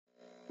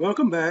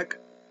Welcome back.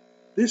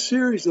 This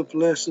series of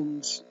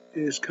lessons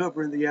is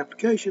covering the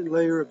application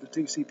layer of the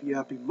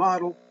TCP/IP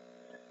model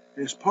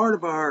as part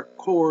of our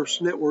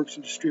course Networks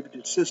and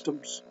Distributed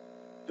Systems,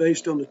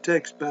 based on the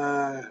text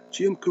by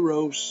Jim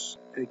Couros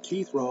and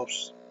Keith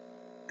Ross,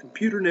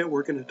 Computer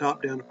Networking: A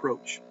Top-Down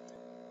Approach.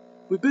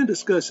 We've been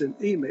discussing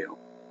email,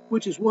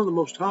 which is one of the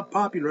most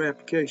popular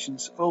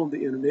applications on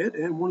the internet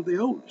and one of the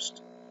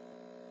oldest.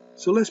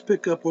 So let's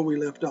pick up where we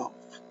left off.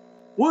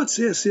 Once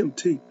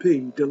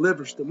SMTP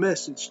delivers the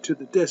message to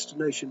the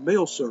destination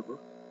mail server,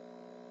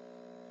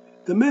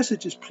 the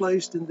message is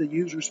placed in the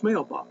user's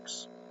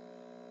mailbox.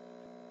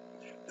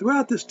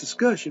 Throughout this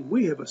discussion,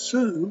 we have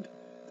assumed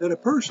that a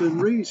person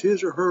reads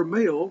his or her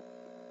mail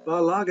by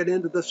logging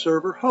into the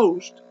server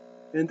host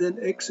and then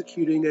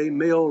executing a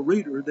mail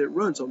reader that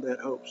runs on that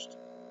host.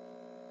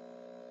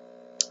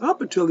 Up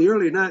until the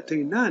early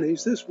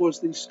 1990s, this was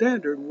the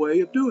standard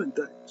way of doing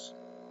things.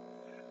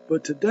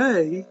 But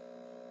today,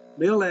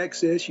 mail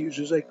access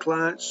uses a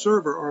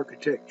client-server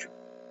architecture.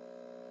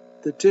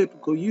 The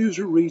typical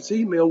user reads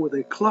email with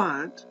a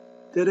client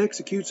that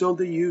executes on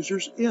the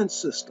user's end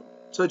system,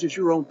 such as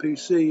your own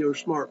PC or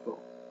smartphone.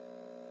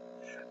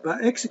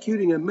 By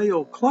executing a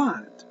mail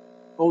client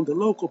on the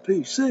local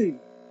PC,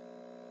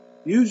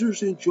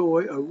 users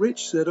enjoy a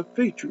rich set of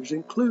features,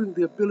 including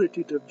the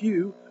ability to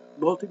view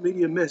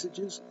multimedia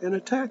messages and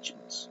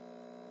attachments.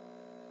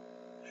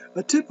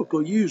 A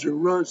typical user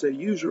runs a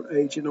user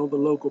agent on the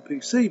local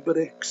PC, but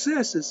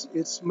accesses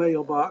its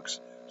mailbox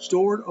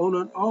stored on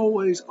an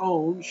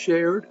always-on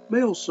shared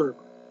mail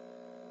server.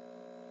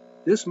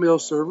 This mail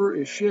server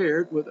is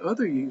shared with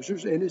other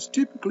users and is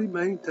typically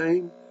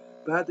maintained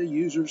by the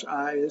user's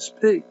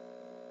ISP.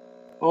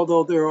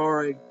 Although there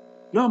are a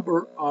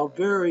number of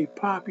very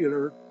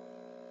popular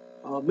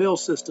mail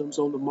systems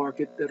on the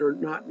market that are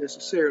not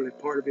necessarily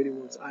part of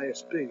anyone's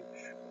ISP,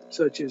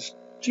 such as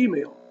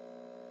Gmail.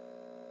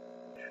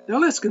 Now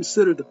let's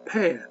consider the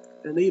path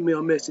an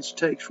email message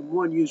takes from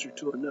one user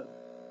to another.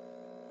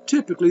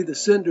 Typically, the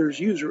sender's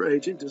user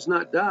agent does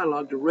not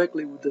dialogue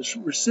directly with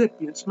the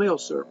recipient's mail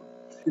server.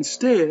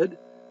 Instead,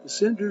 the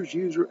sender's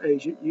user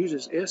agent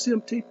uses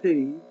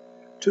SMTP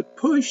to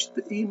push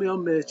the email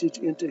message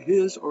into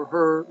his or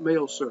her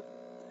mail server.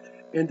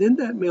 And then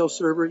that mail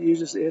server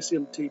uses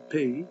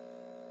SMTP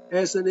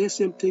as an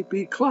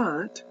SMTP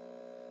client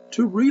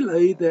to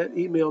relay that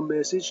email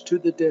message to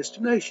the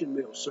destination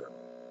mail server.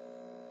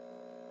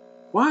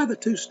 Why the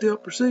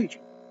two-step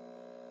procedure?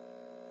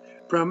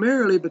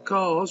 Primarily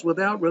because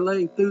without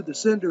relaying through the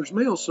sender's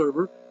mail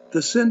server,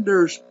 the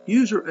sender's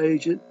user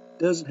agent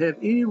doesn't have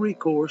any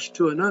recourse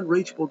to an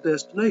unreachable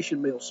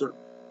destination mail server.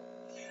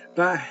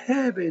 By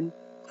having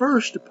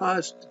first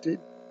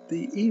deposited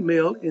the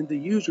email in the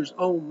user's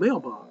own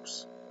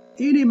mailbox,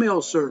 any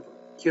mail server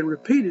can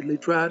repeatedly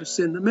try to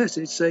send the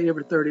message, say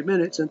every 30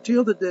 minutes,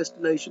 until the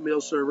destination mail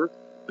server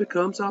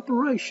becomes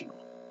operational.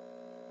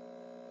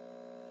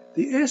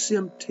 The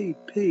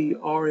SMTP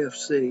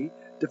RFC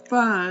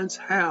defines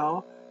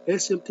how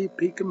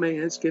SMTP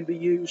commands can be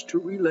used to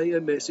relay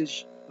a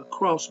message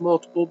across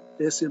multiple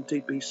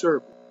SMTP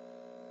servers.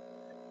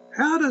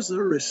 How does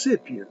the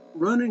recipient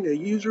running a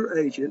user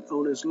agent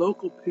on his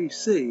local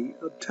PC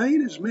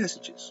obtain his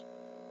messages,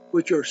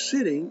 which are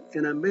sitting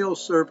in a mail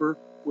server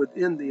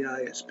within the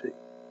ISP?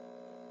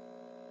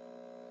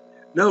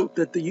 Note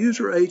that the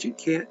user agent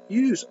can't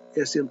use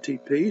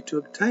SMTP to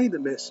obtain the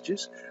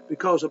messages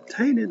because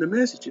obtaining the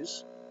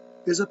messages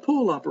is a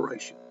pull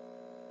operation,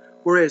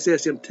 whereas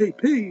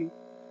SMTP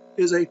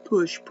is a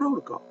push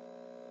protocol.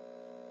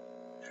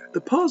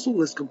 The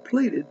puzzle is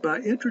completed by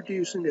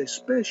introducing a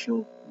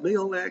special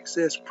mail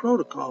access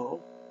protocol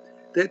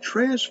that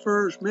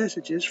transfers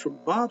messages from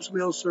Bob's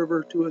mail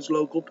server to his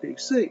local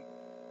PC.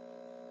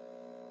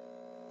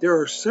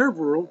 There are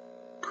several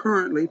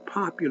currently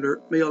popular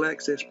mail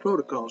access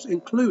protocols,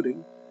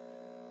 including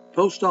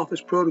Post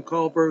Office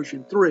Protocol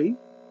version 3,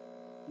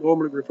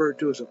 normally referred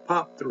to as a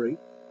POP3,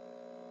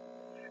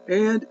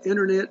 and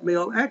Internet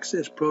Mail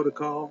Access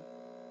Protocol,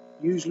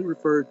 usually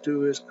referred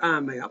to as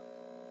IMAP,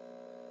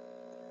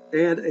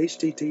 and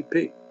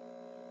HTTP.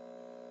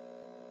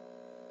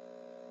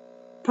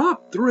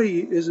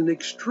 POP3 is an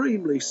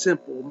extremely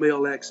simple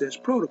mail access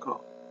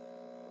protocol.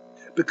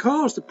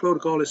 Because the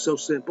protocol is so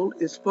simple,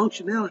 its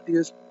functionality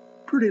is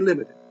pretty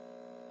limited.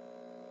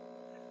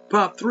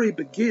 POP3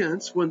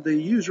 begins when the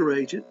user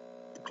agent,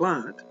 the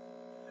client,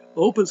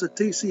 opens a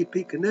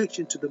TCP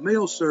connection to the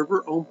mail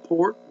server on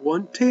port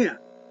 110.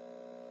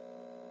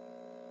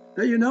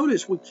 Now you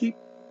notice we keep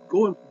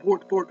going from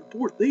port to port to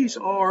port. These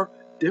are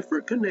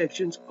different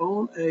connections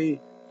on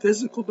a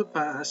physical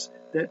device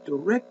that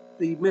direct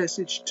the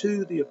message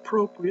to the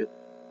appropriate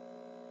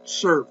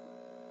server.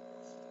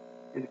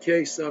 In the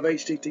case of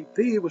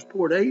HTTP, it was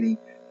port 80.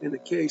 In the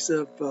case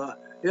of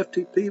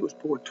FTP, it was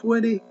port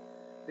 20.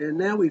 And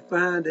now we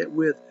find that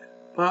with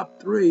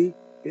POP3,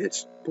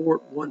 it's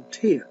port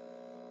 110.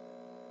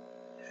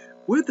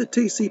 With the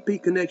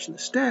TCP connection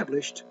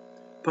established,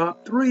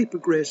 POP3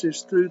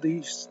 progresses through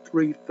these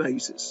three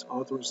phases: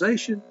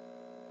 authorization,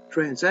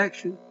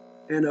 transaction,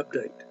 and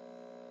update.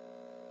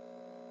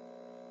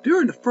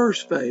 During the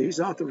first phase,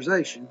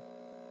 authorization,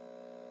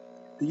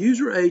 the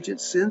user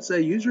agent sends a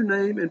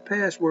username and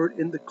password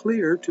in the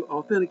clear to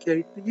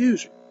authenticate the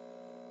user.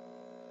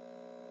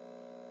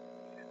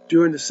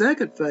 During the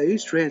second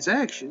phase,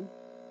 transaction,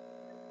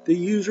 the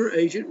user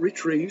agent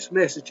retrieves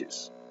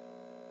messages.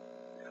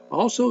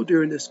 Also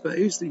during this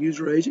phase, the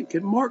user agent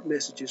can mark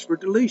messages for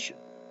deletion,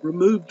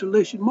 remove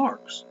deletion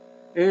marks,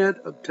 and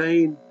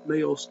obtain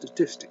mail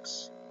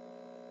statistics.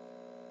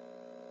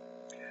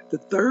 The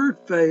third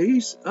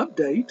phase,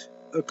 update,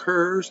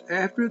 occurs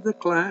after the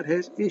client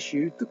has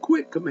issued the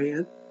quit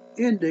command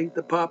ending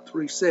the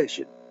POP3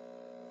 session.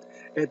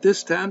 At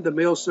this time, the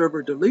mail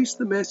server deletes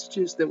the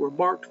messages that were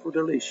marked for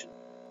deletion.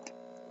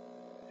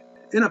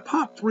 In a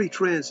POP3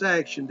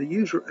 transaction, the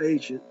user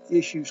agent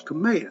issues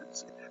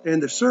commands,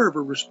 and the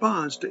server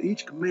responds to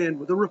each command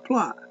with a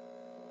reply.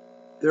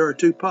 There are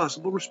two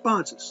possible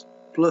responses,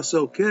 plus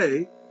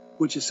OK,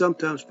 which is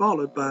sometimes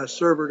followed by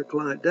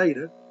server-to-client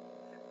data,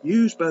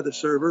 used by the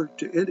server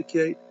to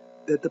indicate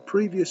that the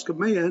previous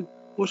command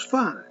was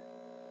fine,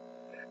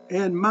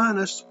 and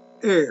minus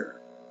error,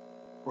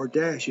 or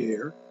dash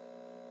error,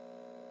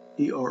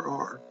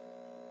 ERR,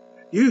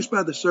 used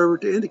by the server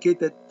to indicate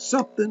that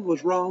something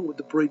was wrong with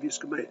the previous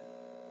command.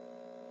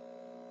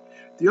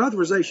 The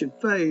authorization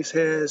phase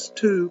has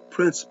two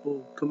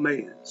principal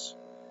commands,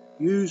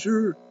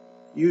 user,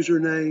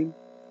 username,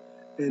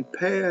 and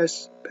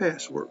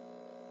password,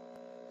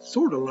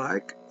 sort of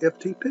like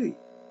FTP,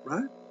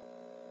 right?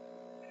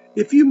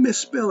 If you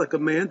misspell a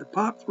command, the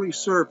POP3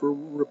 server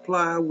will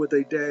reply with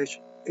a dash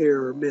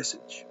error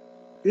message.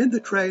 In the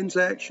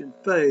transaction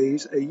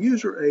phase, a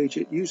user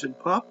agent using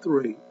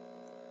POP3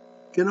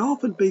 can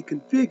often be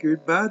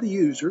configured by the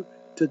user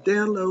to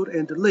download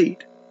and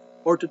delete,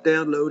 or to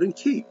download and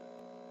keep.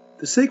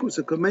 The sequence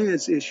of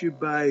commands issued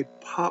by a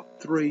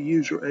POP3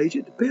 user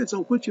agent depends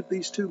on which of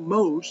these two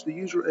modes the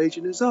user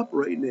agent is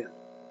operating in.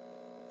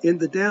 In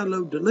the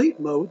download-delete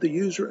mode, the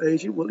user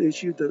agent will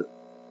issue the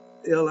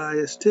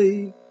list,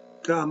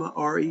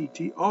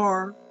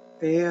 retr,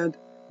 and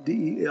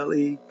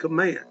del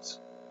commands.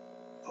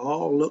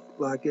 All look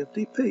like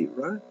FTP,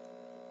 right?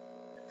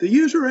 The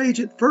user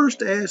agent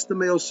first asks the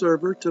mail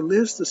server to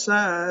list the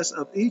size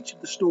of each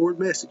of the stored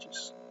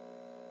messages.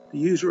 The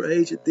user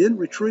agent then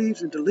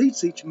retrieves and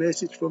deletes each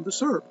message from the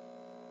server.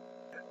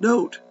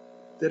 Note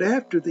that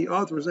after the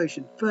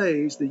authorization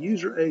phase, the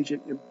user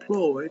agent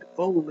employed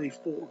only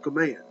 4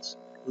 commands: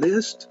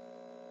 list,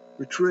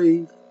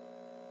 retrieve,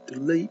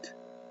 delete,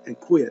 and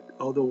quit,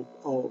 although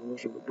all of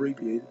those are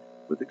abbreviated,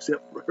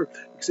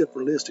 except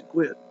for list and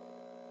quit.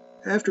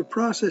 After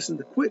processing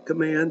the quit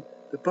command,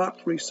 the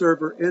POP3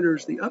 server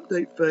enters the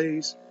update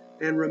phase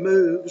and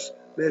removes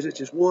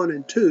messages 1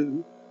 and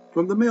 2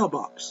 from the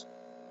mailbox.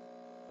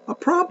 A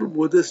problem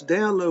with this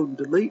download and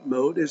delete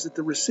mode is that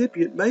the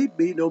recipient may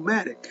be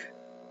nomadic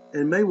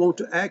and may want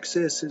to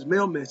access his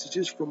mail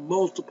messages from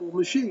multiple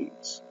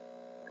machines,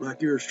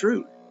 like yours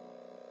truly.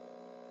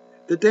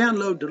 The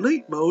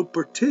download-delete mode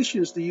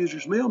partitions the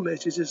user's mail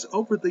messages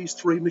over these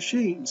 3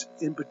 machines.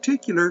 In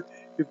particular,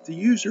 if the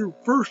user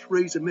first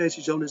reads a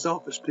message on his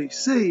office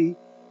PC,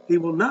 he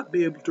will not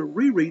be able to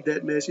reread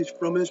that message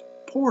from his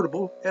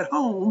portable at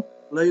home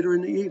later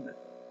in the evening.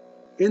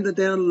 In the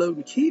download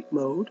and keep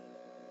mode,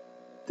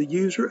 the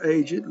user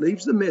agent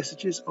leaves the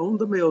messages on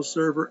the mail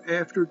server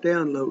after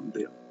downloading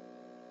them.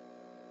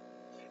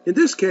 In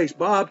this case,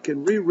 Bob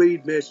can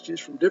reread messages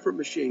from different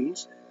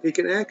machines. He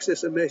can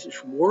access a message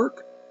from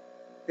work,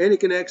 and he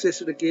can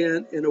access it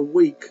again in a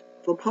week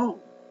from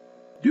home.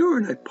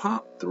 During a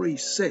POP3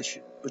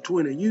 session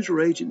between a user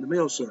agent and the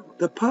mail server,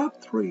 the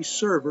POP3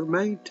 server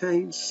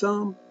maintains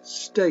some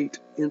state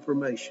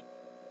information.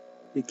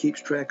 It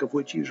keeps track of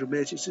which user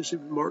messages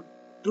have been marked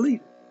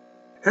deleted.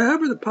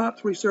 However, the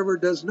POP3 server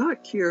does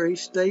not carry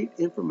state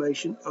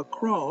information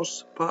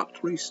across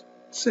POP3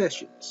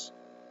 sessions.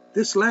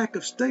 This lack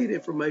of state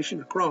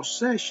information across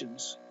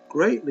sessions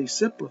greatly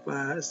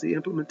simplifies the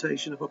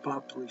implementation of a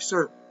POP3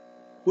 server.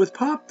 With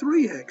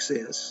POP3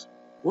 access,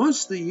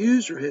 once the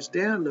user has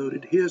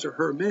downloaded his or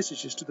her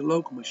messages to the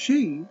local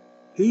machine,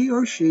 he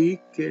or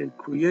she can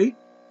create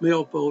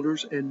mail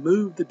folders and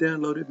move the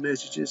downloaded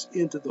messages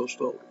into those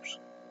folders.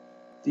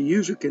 The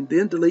user can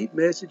then delete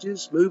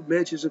messages, move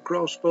messages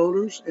across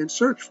folders, and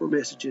search for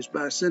messages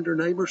by sender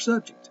name or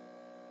subject.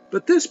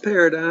 But this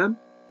paradigm,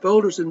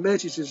 folders and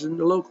messages in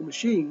the local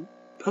machine,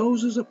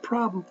 poses a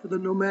problem for the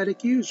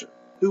nomadic user,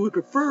 who would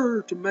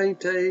prefer to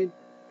maintain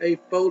a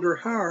folder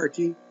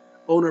hierarchy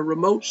on a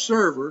remote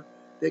server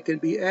that can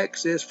be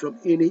accessed from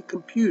any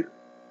computer.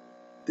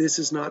 This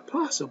is not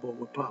possible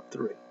with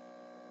POP3.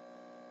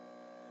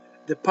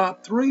 The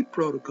POP3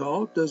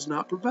 protocol does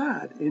not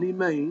provide any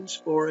means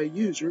for a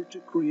user to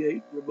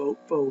create remote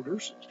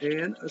folders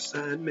and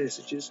assign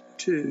messages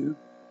to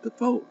the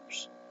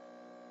folders.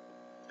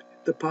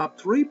 The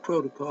POP3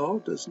 protocol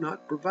does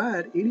not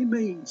provide any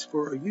means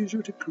for a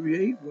user to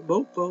create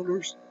remote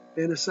folders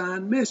and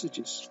assign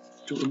messages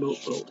to remote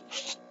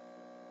folders.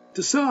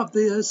 To solve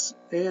this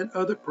and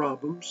other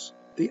problems,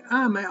 the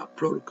IMAP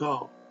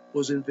protocol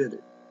was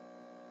invented.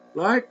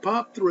 Like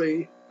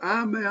POP3,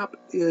 IMAP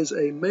is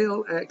a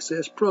mail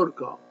access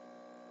protocol.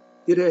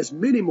 It has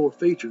many more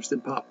features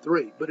than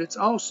POP3, but it's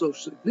also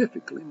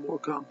significantly more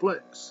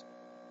complex.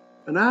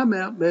 An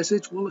IMAP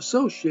message will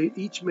associate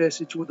each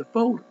message with a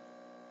folder.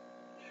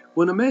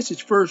 When a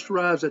message first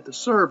arrives at the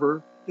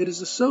server, it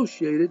is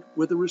associated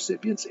with the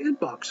recipient's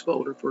inbox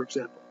folder, for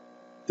example.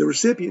 The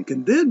recipient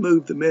can then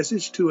move the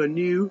message to a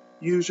new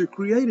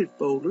user-created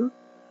folder,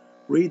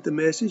 read the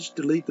message,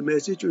 delete the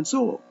message, and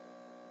so on.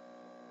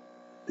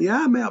 The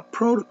IMAP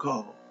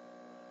protocol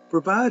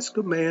provides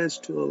commands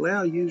to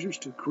allow users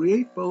to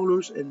create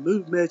folders and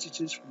move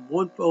messages from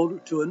one folder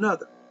to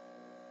another.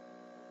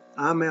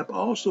 IMAP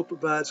also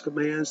provides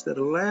commands that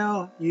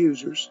allow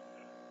users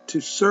to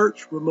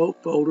search remote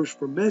folders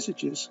for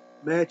messages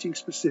matching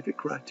specific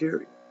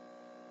criteria.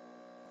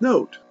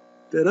 Note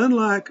that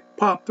unlike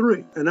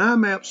POP3, an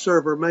IMAP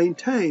server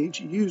maintains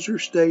user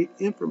state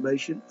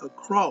information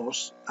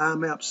across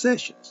IMAP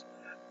sessions,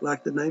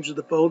 like the names of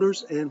the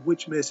folders and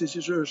which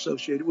messages are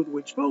associated with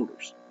which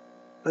folders.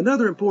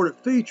 Another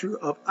important feature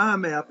of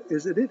IMAP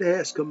is that it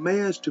has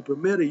commands to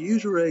permit a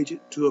user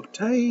agent to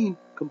obtain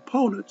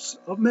components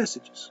of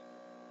messages.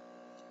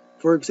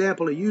 For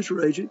example, a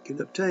user agent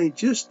can obtain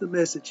just the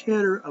message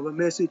header of a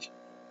message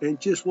and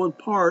just one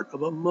part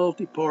of a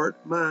multi-part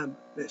MIME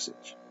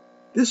message.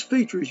 This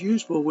feature is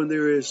useful when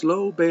there is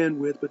low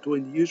bandwidth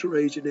between the user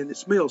agent and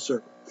its mail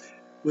server.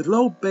 With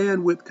low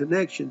bandwidth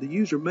connection, the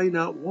user may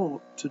not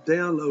want to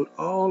download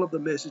all of the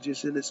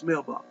messages in its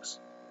mailbox,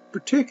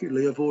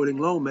 particularly avoiding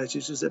long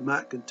messages that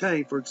might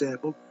contain, for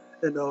example,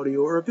 an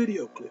audio or a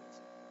video clip.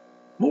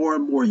 More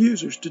and more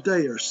users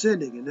today are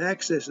sending and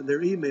accessing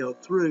their email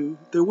through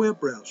their web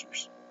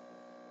browsers.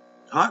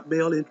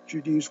 Hotmail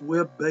introduced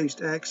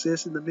web-based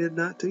access in the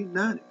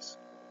mid-1990s.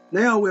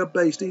 Now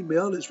web-based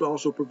email is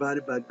also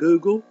provided by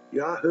Google,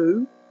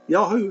 Yahoo.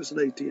 Yahoo is an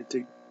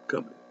AT&T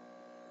company,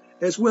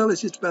 as well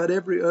as just about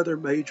every other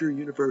major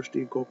university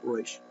and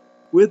corporation.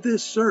 With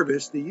this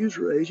service, the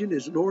user agent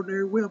is an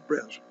ordinary web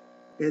browser,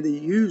 and the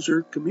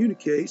user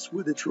communicates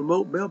with its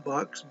remote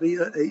mailbox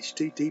via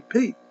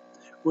HTTP.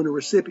 When a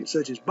recipient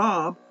such as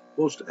Bob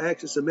wants to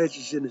access a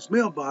message in his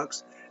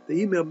mailbox,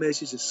 the email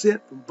message is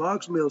sent from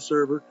Bob's mail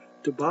server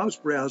to Bob's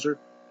browser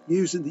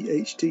using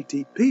the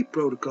HTTP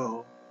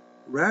protocol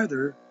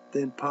rather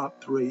than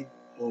POP3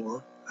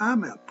 or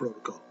IMAP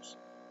protocols.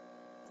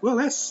 Well,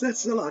 that's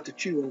a lot to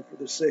chew on for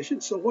this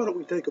session, so why don't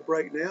we take a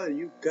break now and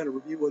you kind of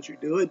review what you're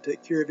doing,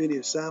 take care of any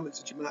assignments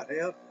that you might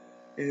have,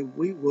 and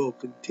we will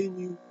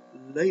continue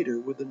later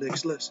with the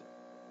next lesson.